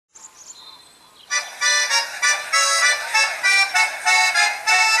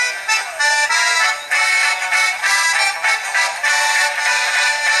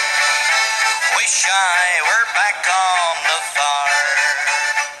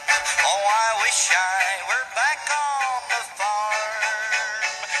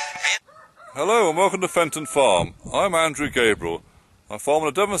Hello and welcome to Fenton Farm. I'm Andrew Gabriel. I farm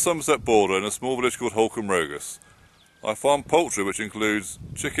on the Devon-Somerset border in a small village called Holcombe Rogus. I farm poultry, which includes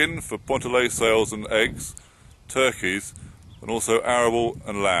chicken for point-of-lay sales and eggs, turkeys, and also arable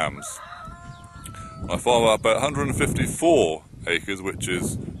and lambs. I farm about 154 acres, which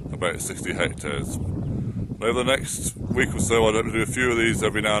is about 60 hectares. And over the next week or so, I'd like to do a few of these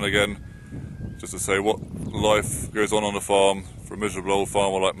every now and again, just to say what life goes on the farm for a miserable old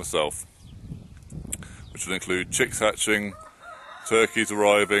farmer like myself. Which will include chicks hatching, turkeys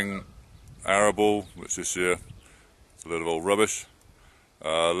arriving, arable, which this year is a load of old rubbish,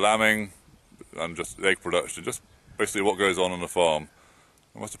 lambing, and just egg production, just basically what goes on the farm.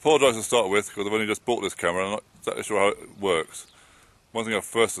 I must apologise to start with, because I've only just bought this camera and I'm not exactly sure how it works.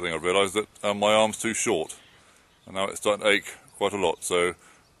 First thing I realised that my arm's too short, and now it's starting to ache quite a lot, so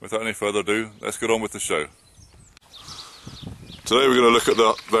without any further ado, let's get on with the show. Today we're going to look at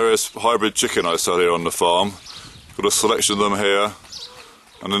the various hybrid chicken I sell here on the farm. Got a selection of them here,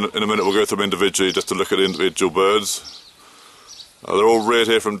 and in a minute we'll go through them individually just to look at the individual birds. They're all reared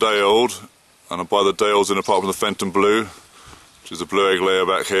here from day old, and I buy the day olds in apart from the Fenton blue, which is a blue egg layer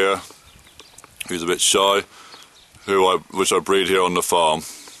back here, who's a bit shy, which I breed here on the farm.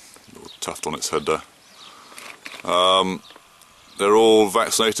 A little tuft on its head there. They're all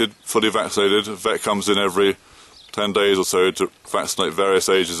vaccinated, fully vaccinated. A vet comes in every 10 days or so to vaccinate various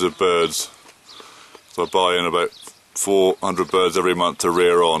ages of birds. So I buy in about 400 birds every month to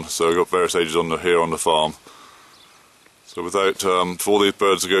rear on, so I've got various ages here on the farm. So without, for all these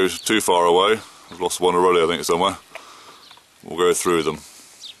birds to go too far away, I've lost one already I think somewhere, we'll go through them.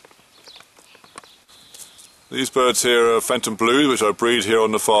 These birds here are Fenton Blues, which I breed here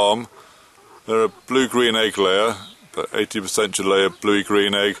on the farm. They're a blue-green egg layer, but 80% should lay a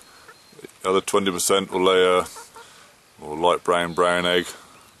bluey-green egg, the other 20% will lay a light brown egg.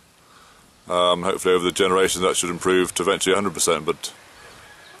 Hopefully over the generations that should improve to eventually 100%, but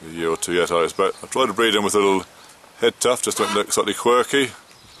a year or two yet I expect. I try to breed them with a little head tuft just to make them look slightly quirky.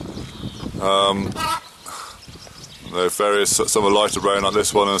 They're various, some are lighter brown like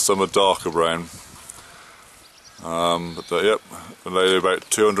this one and some are darker brown. Yep, they lay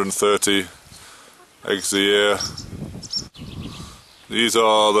about 230 eggs a year. These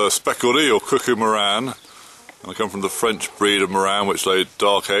are the Speckledy or Cuckoo Moran. I come from the French breed of Moran, which lay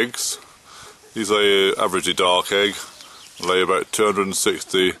dark eggs. These lay averagely dark egg, lay about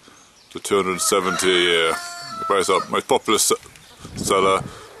 260 to 270 a year. They're both our most popular seller,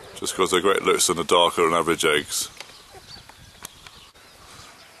 just because they're great looks and the darker than average eggs.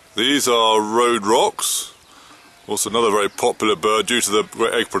 These are Road Rocks, also another very popular bird due to the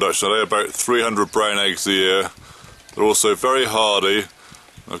great egg production. They lay about 300 brown eggs a year. They're also very hardy,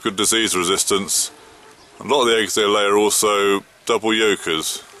 have good disease resistance. A lot of the eggs they lay are also double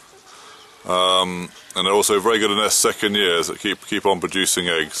yolkers, and they're also very good in their second years that keep on producing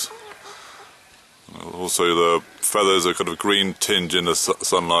eggs. Also the feathers are kind of green tinge in the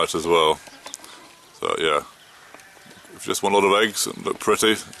sunlight as well. So yeah, if you just want a lot of eggs and look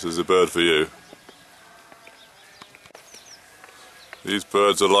pretty, this is a bird for you. These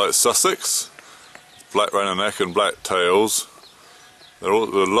birds are like Sussex, black round the neck and black tails. They're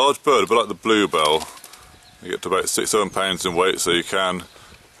a large bird, but like the bluebell. They get to about 6-7 pounds in weight, so you can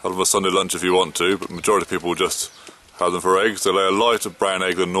have them for Sunday lunch if you want to, but the majority of people will just have them for eggs. They lay a lighter brown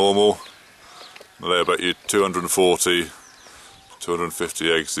egg than normal. They lay about 240 to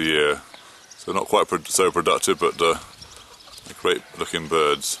 250 eggs a year. So not quite so productive, but they're great looking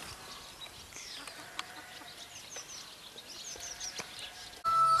birds.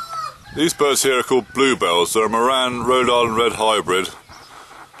 These birds here are called bluebells. They're a Moran Rhode Island Red hybrid,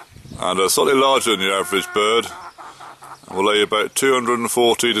 and are slightly larger than your average bird, and will lay about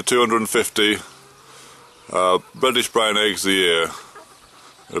 240 to 250 reddish brown eggs a year.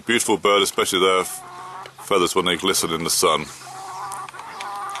 They're a beautiful bird, especially their feathers when they glisten in the sun.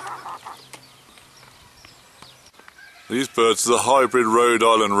 These birds are the hybrid Rhode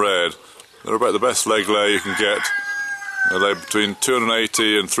Island Red. They're about the best leg layer you can get. They lay between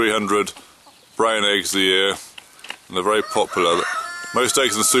 280 and 300 brown eggs a year, and they're very popular. Most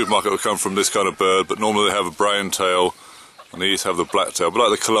eggs in the supermarket will come from this kind of bird, but normally they have a brown tail, and these have the black tail, but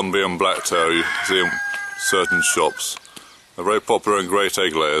like the Colombian blacktail you see in certain shops. They're very popular and great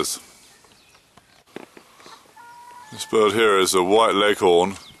egg layers. This bird here is a white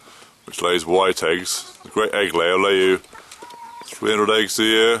leghorn, which lays white eggs. A great egg layer, will lay you 300 eggs a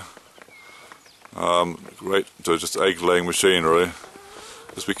year. Great, so just egg laying machinery.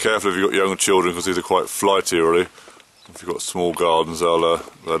 Just be careful if you've got young children, because these are quite flighty really. If you've got small gardens, they'll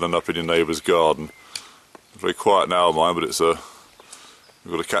end up in your neighbour's garden. It's very quiet now, mine, but it's a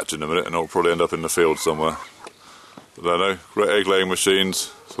We've got to catch in a minute and it'll probably end up in the field somewhere. I don't know, great egg laying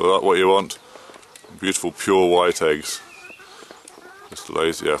machines, so that's what you want. Beautiful pure white eggs. Just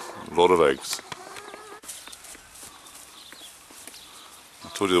lays, yeah, a lot of eggs. I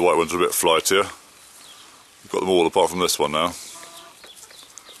told you the white ones are a bit flightier. We've got them all apart from this one now.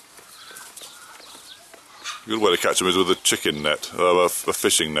 A good way to catch them is with a chicken net, a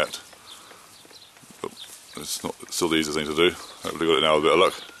fishing net. But it's not still the easiest thing to do. Hopefully got it now with a bit of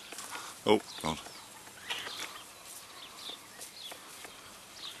luck. Oh, God.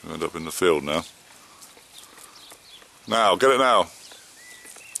 End up in the field now. Now, get it now.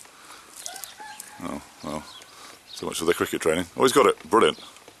 Oh, well, so much for the cricket training. Oh, he's got it. Brilliant.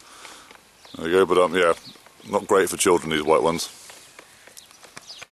 There you go, but yeah, not great for children, these white ones.